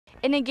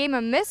In a game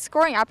of missed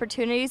scoring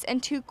opportunities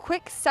and two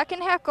quick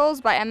second-half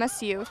goals by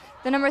MSU,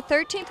 the number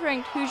 13th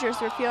ranked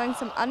Hoosiers were feeling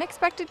some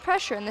unexpected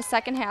pressure in the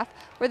second half,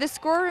 where the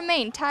score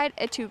remained tied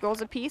at 2 goals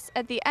apiece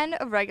at the end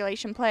of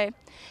regulation play.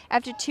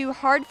 After two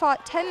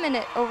hard-fought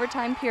 10-minute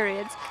overtime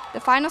periods, the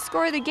final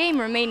score of the game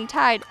remained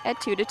tied at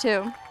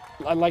 2-2.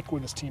 I like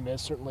where this team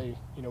is. Certainly,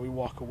 we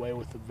walk away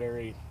with a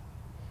very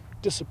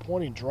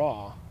disappointing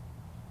draw,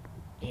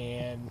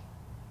 and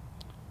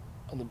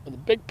on the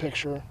big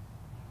picture,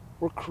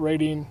 we're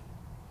creating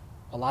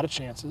a lot of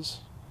chances,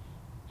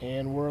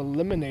 and we're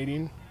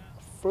eliminating,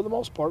 for the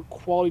most part,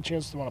 quality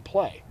chances to want to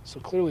play.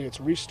 So clearly it's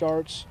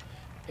restarts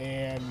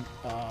and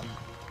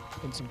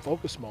some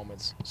focus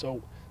moments.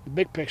 So the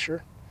big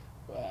picture,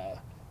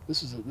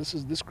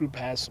 this group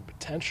has some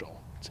potential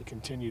to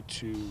continue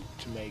to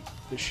make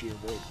this year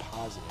very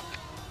positive.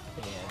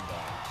 And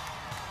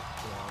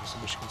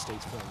obviously Michigan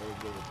State's feeling very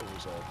good with the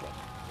result, but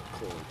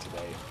clearly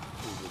today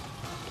we did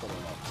plenty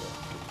enough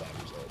to get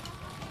that result.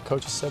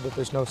 Coach has said that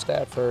there's no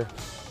stat for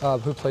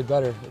who played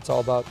better. It's all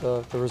about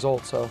the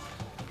result. So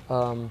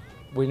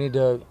we need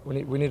to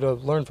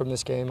learn from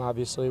this game.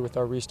 Obviously, with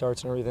our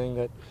restarts and everything,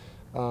 that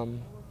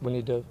we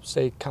need to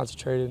stay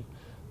concentrated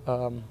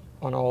on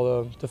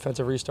all the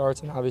defensive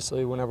restarts. And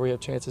obviously, whenever we have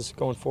chances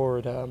going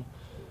forward,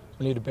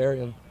 we need to bury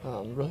them,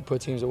 really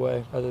put teams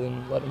away rather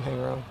than let them hang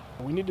around.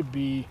 We need to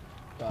be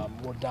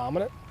more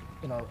dominant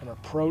in our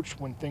approach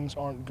when things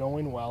aren't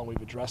going well.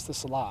 We've addressed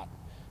this a lot,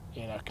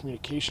 and our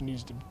communication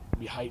needs to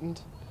be heightened,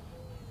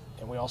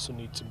 and we also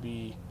need to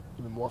be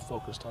even more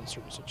focused on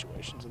certain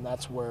situations, and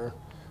that's where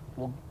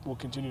we'll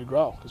continue to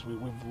grow, because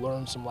we've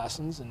learned some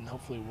lessons, and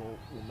hopefully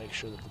we'll make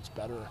sure that it's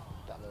better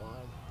down the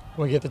line.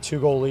 When we get the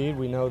 2-goal lead,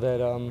 we know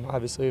that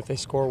obviously if they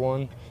score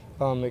one,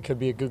 it could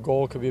be a good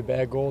goal, it could be a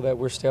bad goal, that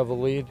we're still the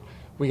lead.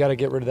 We got to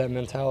get rid of that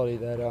mentality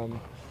that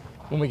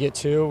when we get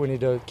 2, we need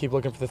to keep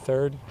looking for the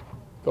 3rd,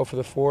 go for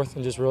the 4th,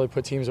 and just really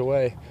put teams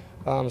away.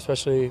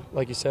 Especially,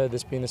 like you said,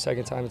 this being the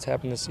second time it's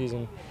happened this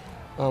season.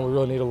 We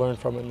really need to learn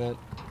from it, and that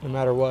no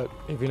matter what,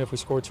 even if we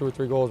score 2 or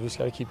 3 goals, we just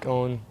got to keep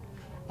going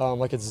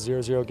like it's a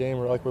 0-0 game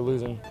or like we're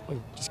losing.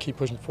 Just keep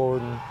pushing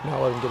forward and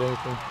not let them get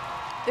anything.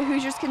 The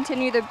Hoosiers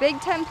continue their Big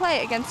Ten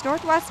play against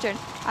Northwestern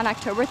on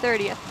October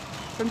 30th.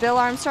 From Bill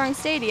Armstrong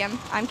Stadium,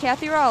 I'm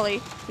Kathy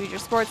Raleigh, Hoosier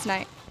Sports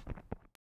Night.